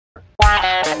Brought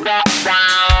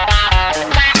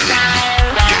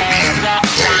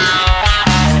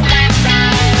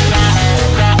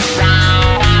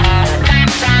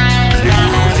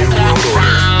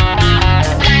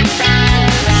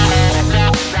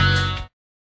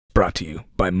to you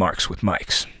by Marks with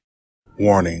Mikes.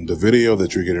 Warning, the video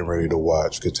that you're getting ready to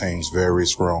watch contains very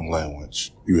strong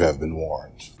language. You have been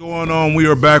warned. What's going on? We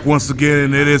are back once again,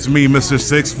 and it is me, Mr.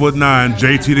 6'9",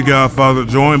 JT the Godfather,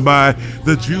 joined by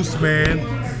the Juice Man.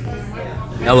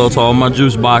 Hello to all my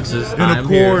juice boxes. And of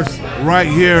course, right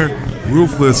here,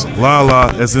 Ruthless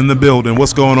Lala is in the building.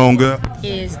 What's going on, girl?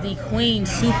 Is the Queen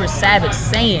Super Savage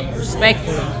saying,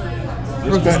 respectfully,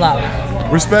 Ruthless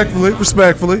Lala. Respectfully.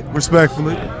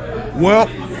 Well,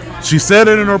 she said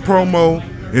it in her promo,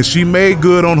 and she made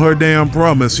good on her damn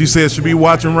promise. She said she'd be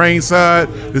watching ringside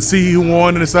to see who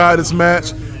won inside this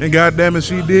match, and goddamn it,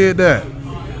 she did that.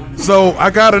 So I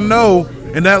gotta know,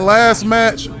 in that last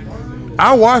match,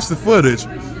 I watched the footage.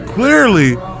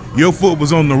 Clearly, your foot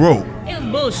was on the rope. It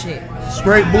was bullshit.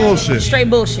 Straight bullshit. Straight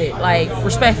bullshit. Like,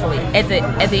 respectfully, at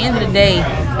the end of the day,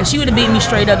 if she would have beat me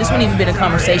straight up, this wouldn't even been a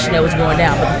conversation that was going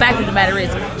down. But the fact of the matter is,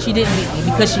 she didn't beat me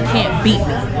because she can't beat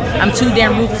me. I'm too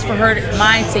damn ruthless for her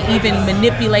mind to even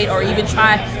manipulate or even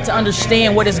try to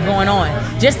understand what is going on.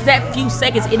 Just that few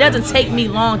seconds, it doesn't take me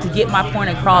long to get my point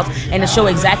across and to show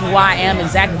exactly why I am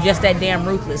exactly just that damn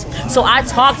ruthless. So I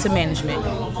talked to management.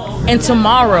 And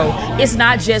tomorrow, it's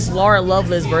not just Laura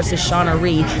Lovelace versus Shauna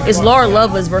Reed. It's Laura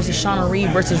Lovelace versus Shauna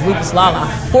Reed versus Ruthless Lala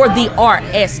for the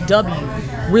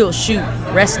RSW Real Shoot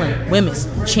Wrestling Women's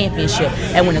Championship.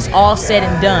 And when it's all said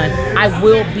and done, I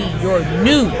will be your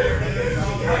new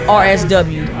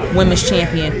RSW Women's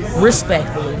Champion,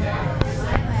 respectfully.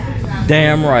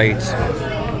 Damn right.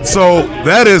 So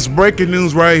that is breaking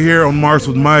news right here on Marks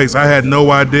with Mikes. I had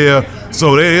no idea.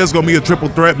 So there is going to be a triple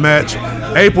threat match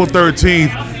April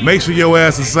 13th. Make sure your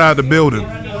ass inside the building.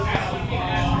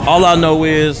 All I know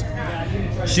is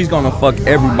she's gonna fuck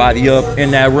everybody up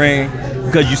in that ring,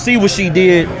 because you see what she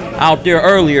did out there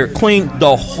earlier, cleaned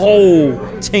the whole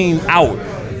team out.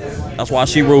 That's why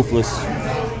she ruthless.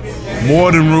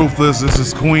 More than ruthless, this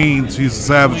is Queen. She's a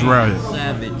savage around here.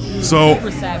 Savage. So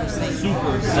Super Savage Saint.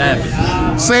 Super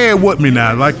savage. say it with me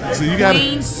now. Like, so you got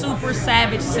Queen Super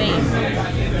Savage Saint.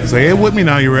 say it with me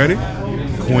now. You ready?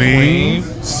 Queen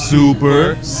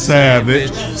Super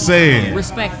Savage saying.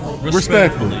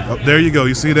 Respectfully. Oh, there you go.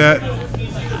 You see that?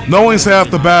 Knowing's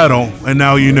half the battle, and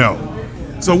now you know.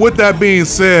 So with that being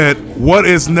said, what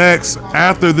is next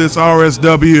after this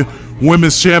RSW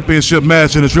Women's Championship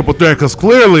match in the triple threat? Because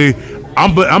clearly,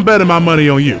 I'm betting my money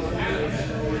on you.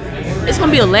 It's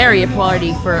gonna be a lariat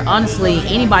party for, honestly,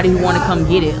 anybody who want to come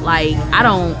get it. Like, I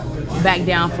don't back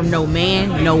down from no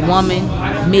man, no woman,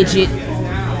 midget,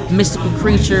 mystical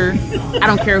creature. I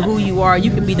don't care who you are.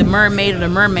 You could be the mermaid or the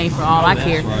mermaid for all I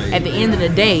care. At the end of the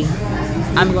day,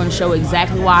 I'm going to show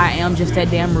exactly why I am just that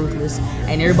damn ruthless,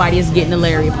 and everybody is getting a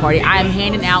lariat party. I am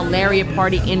handing out lariat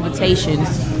party invitations,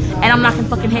 and I'm knocking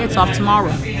fucking heads off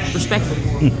tomorrow,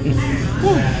 respectfully.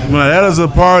 Well, that is a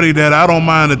party that I don't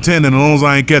mind attending as long as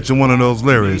I ain't catching one of those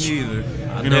lariats. Me either.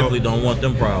 I definitely don't want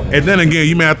them problems. And then again,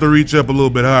 you may have to reach up a little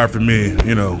bit higher for me,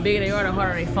 you know. The bigger they are, the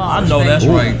harder they fall. I know that's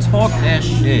right. Talk that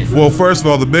shit. Well, first of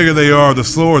all, the bigger they are, the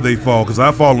slower they fall, because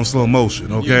I fall in slow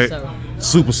motion, okay? So.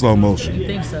 Super slow motion. You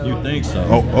think so? You think so?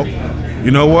 Oh, you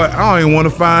know what? I don't even want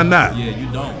to find out. Yeah, you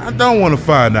don't. I don't want to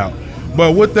find out.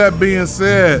 But with that being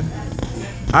said,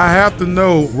 I have to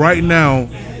know right now,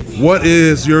 what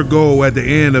is your goal at the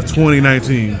end of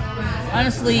 2019?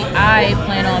 Honestly, I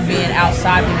plan on being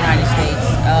outside the United States,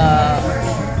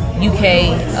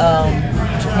 UK,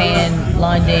 Japan,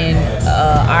 London,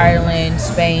 Ireland,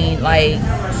 Spain,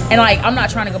 I'm not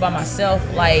trying to go by myself.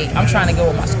 Like, I'm trying to go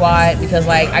with my squad, because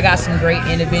like I got some great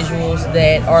individuals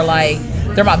that are like,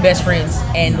 they're my best friends,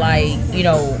 and like, you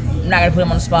know, I'm not gonna put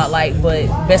them on the spotlight, but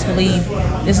best believe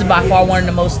this is by far one of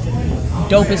the most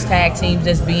dopest tag teams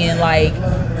that's being like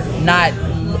not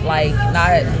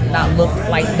looked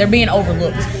like they're being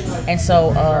overlooked. And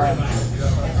so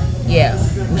yeah,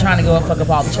 we're trying to go and fuck up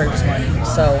all the church's money.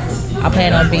 So I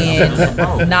plan on being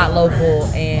not local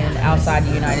and outside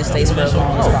the United States for as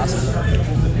long as possible.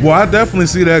 Well, I definitely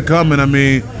see that coming. I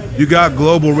mean, you got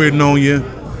global written on you.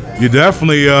 You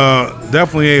definitely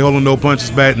ain't holding no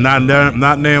punches back. Not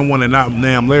Nam One and not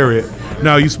Nam Lariat.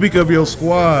 Now, you speak of your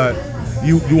squad.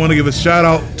 You want to give a shout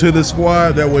out to the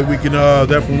squad? That way we can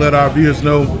definitely let our viewers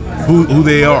know who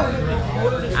they are.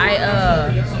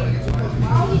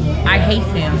 I hate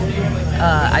them.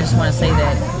 I just want to say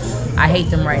that I hate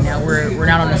them right now. We're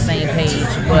not on the same page,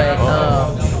 but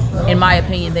in my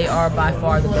opinion, they are by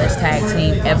far the best tag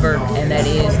team ever, and that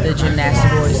is the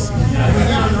Gymnastic Boys.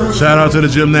 Shout out to the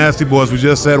Gymnastic Boys. We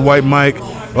just had White Mike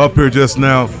up here just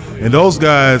now, and those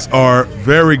guys are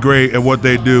very great at what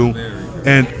they do,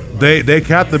 and they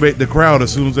captivate the crowd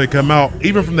as soon as they come out,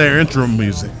 even from their intro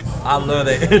music. I love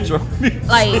that intro.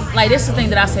 like this is the thing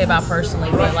that I say about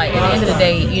personally, but like at the end of the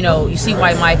day, you know, you see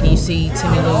White Mike and you see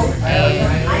Timmy Lou,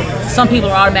 and some people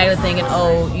are automatically thinking,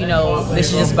 oh, you know,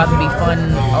 this is just about to be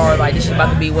fun, or like this is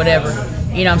about to be whatever.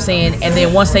 You know what I'm saying? And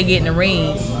then once they get in the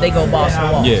ring, they go balls to the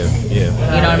wall. Yeah.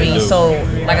 You know what I mean? So,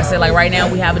 like I said, like right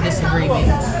now we have a disagreement,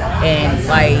 and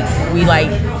like we like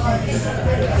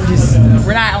just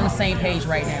we're not on the same page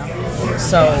right now.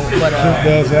 So, but Shit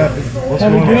does happen. What's How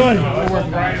we going doing?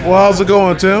 on? Well, how's it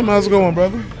going, Tim? How's it going,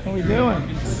 brother? How we doing?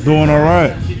 Doing all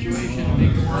right.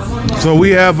 So we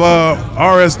have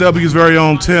RSW's very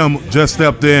own Tim just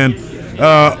stepped in.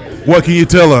 What can you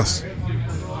tell us?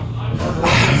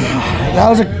 That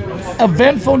was an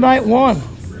eventful night one.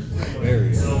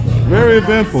 Very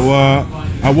eventful.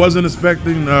 I wasn't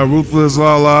expecting Ruthless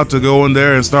Lala to go in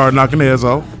there and start knocking heads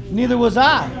off. Neither was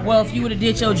I. well, if you would have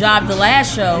did your job the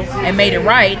last show and made it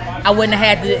right, I wouldn't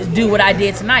have had to do what I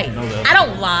did tonight. I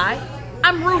don't lie.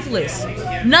 I'm ruthless.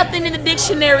 Nothing in the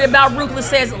dictionary about ruthless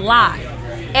says lie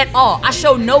at all. I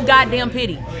show no goddamn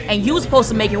pity. And you was supposed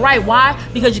to make it right. Why?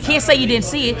 Because you can't say you didn't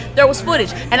see it. There was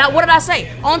footage. And what did I say?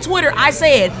 On Twitter, I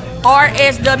said,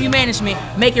 RSW management,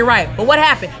 make it right. But what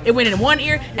happened? It went in one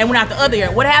ear and went out the other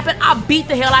ear. What happened? I beat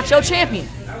the hell out your champion.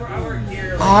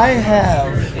 I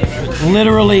have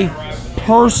literally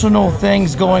personal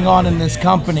things going on in this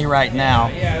company right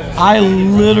now. I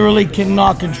literally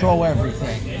cannot control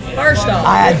everything. First off,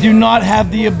 I do not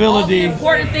have the all the ability.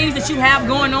 important things that you have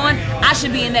going on, I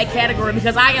should be in that category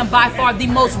because I am by far the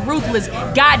most ruthless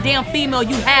goddamn female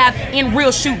you have in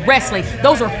real shoot wrestling.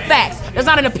 Those are facts. That's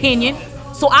not an opinion.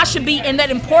 So I should be in that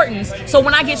importance. So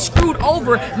when I get screwed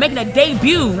over making a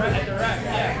debut,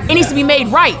 it needs to be made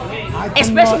right.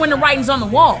 Especially when the writing's on the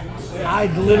wall. I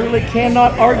literally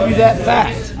cannot argue that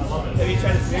fact.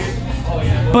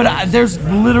 But there's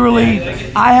literally,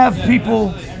 I have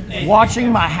people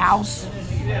watching my house,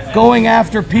 going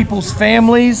after people's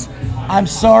families. I'm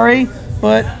sorry,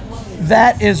 but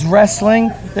that is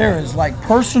wrestling. There is like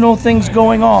personal things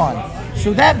going on.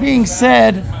 So that being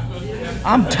said,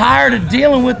 I'm tired of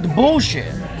dealing with the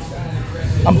bullshit.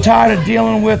 I'm tired of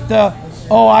dealing with the,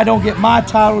 oh, I don't get my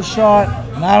title shot,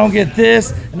 and I don't get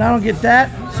this, and I don't get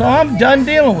that. So I'm done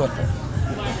dealing with it.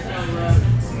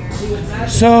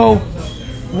 So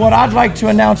what I'd like to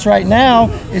announce right now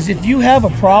is if you have a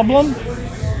problem,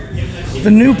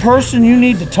 the new person you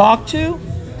need to talk to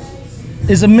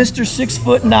is a Mr.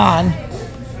 6'9",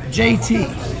 JT.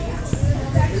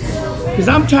 Because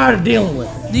I'm tired of dealing with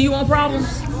it. Do you want problems?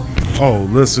 Oh,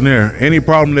 listen here. Any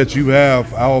problem that you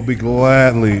have, I will be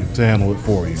gladly to handle it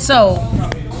for you. So,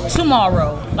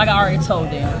 tomorrow, like I already told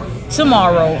them,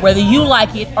 tomorrow, whether you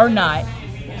like it or not,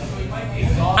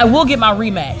 I will get my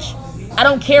rematch. I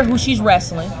don't care who she's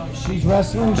wrestling. She's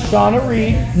wrestling Shauna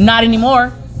Reed. Not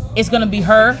anymore. It's going to be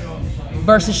her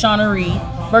versus Shauna Reed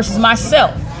versus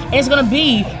myself. And it's going to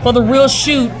be for the Real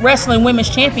Shoot Wrestling Women's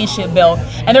Championship belt.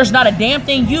 And there's not a damn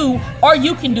thing you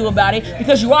can do about it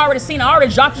because you already seen, I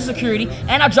already dropped the security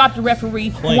and I dropped the referee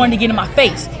who wanted to get in my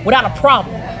face without a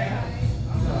problem.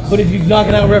 But if you're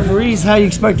knocking out referees, how you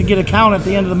expect to get a count at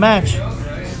the end of the match?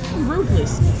 I'm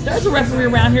ruthless. There's a referee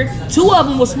around here. 2 of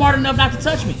them were smart enough not to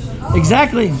touch me.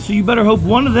 Exactly. So you better hope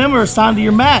one of them are assigned to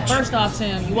your match. First off,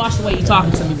 Tim, you watch the way you're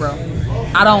talking to me, bro.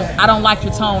 I don't like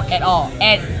your tone at all.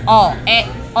 At all.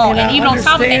 And even on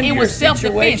top of that, it was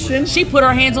self-defense. She put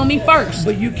her hands on me first.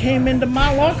 But you came into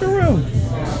my locker room.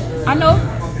 I know.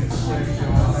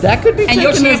 That could be And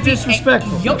your taken as champion,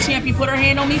 disrespectful. your champion put her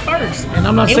hand on me first. And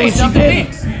I'm not It saying was she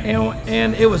self-defense. didn't.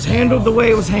 And it was handled the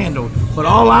way it was handled. But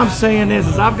all I'm saying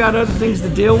is I've got other things to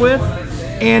deal with.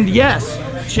 And yes,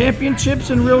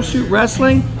 championships in Real Shoot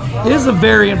Wrestling is a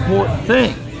very important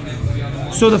thing.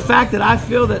 So the fact that I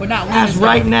feel that as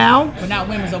right now, But not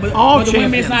women's though. But all the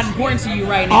women is champions. not important to you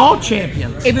right now. all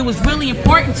champions. If it was really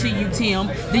important to you, Tim,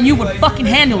 then you would fucking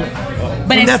handle it.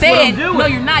 But And that's what I'm instead, doing. no,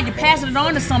 you're not. You're passing it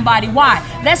on to somebody. Why?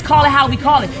 Let's call it how we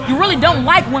call it. You really don't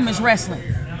like women's wrestling.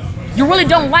 You really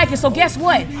don't like it, so guess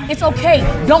what? It's okay.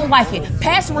 Don't like it.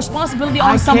 Pass the responsibility on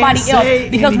I somebody can't else. say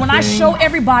Because when I anything show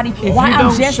everybody if why you I'm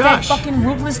don't just that shush. fucking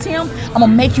ruthless, Tim, I'm gonna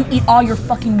make you eat all your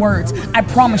fucking words. I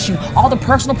promise you. All the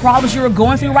personal problems you're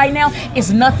going through right now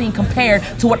is nothing compared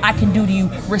to what I can do to you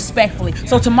respectfully.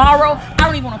 So tomorrow, I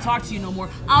don't even want to talk to you no more.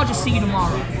 I'll just see you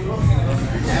tomorrow.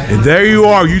 And there you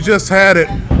are. You just had it.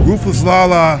 Ruthless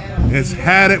Lala has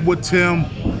had it with Tim.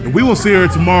 And we will see her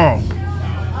tomorrow.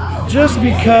 Just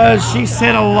because she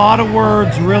said a lot of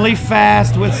words really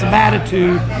fast with some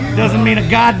attitude doesn't mean a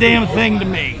goddamn thing to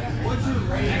me.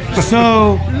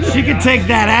 So she could take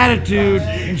that attitude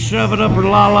and shove it up her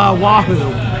la wahoo.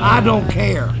 I don't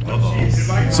care.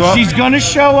 So She's gonna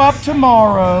show up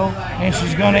tomorrow and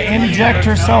she's gonna inject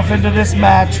herself into this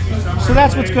match. So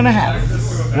that's what's gonna happen.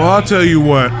 well, I'll tell you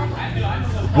what.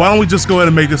 Why don't we just go ahead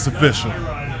and make this official?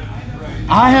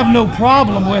 I have no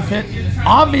problem with it.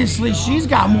 Obviously, she's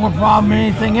got more problem than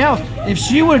anything else. If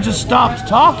she would have just stopped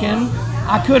talking,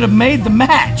 I could have made the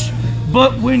match.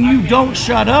 But when you don't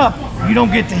shut up, you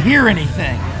don't get to hear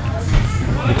anything.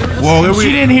 Well,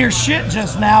 She didn't hear shit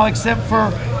just now, except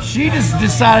for she just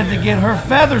decided to get her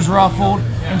feathers ruffled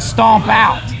and stomp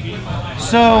out.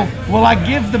 So, will I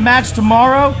give the match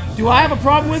tomorrow? Do I have a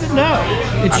problem with it? No.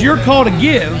 It's your call to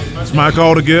give. it's my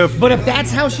call to give. But if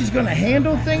that's how she's going to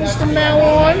handle things from now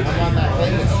on,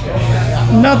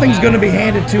 nothing's going to be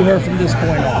handed to her from this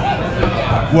point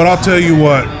on. Well, I'll tell you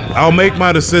what. I'll make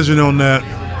my decision on that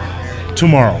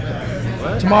tomorrow.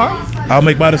 Tomorrow? I'll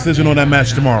make my decision on that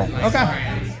match tomorrow.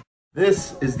 Okay.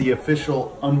 This is the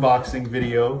official unboxing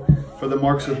video for the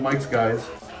Marks with Mike's guys.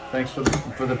 Thanks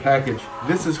for the package.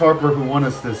 This is Harper who won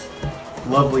us this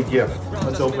lovely gift.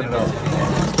 Let's open it up.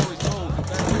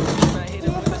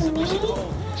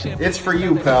 It's for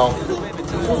you, pal.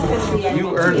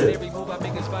 You earned it.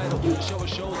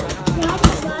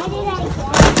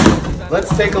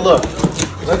 Let's take a look.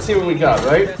 Let's see what we got,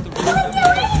 right?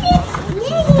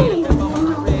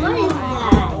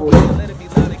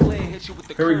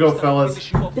 Here we go, fellas.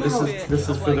 This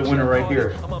is for the winner right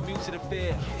here.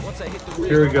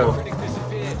 Here we go.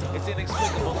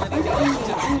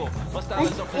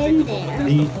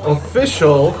 The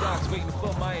official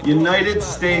United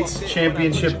States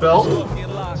Championship belt.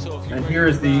 And here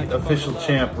is the official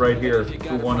champ right here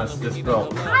who won us this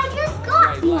belt. I just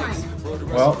got one.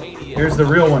 Well, here's the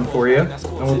real one for you.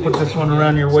 And we'll put this one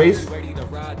around your waist.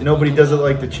 Nobody does it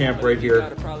like the champ right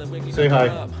here. Say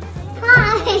hi.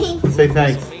 Hi. Say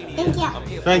thanks. Thank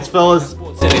you. Thanks, fellas.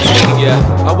 Yeah,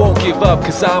 I won't give up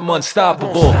cause I'm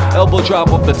unstoppable. Elbow drop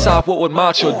off the top, what would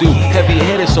Macho do? Heavy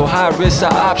headed, so high risks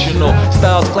are optional.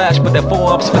 Styles clash, but that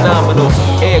forearm's phenomenal.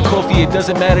 Ed Kofi, it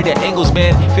doesn't matter the angles,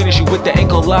 man. Finish you with the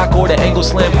ankle lock or the ankle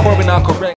slam. Corbin, I'll correct.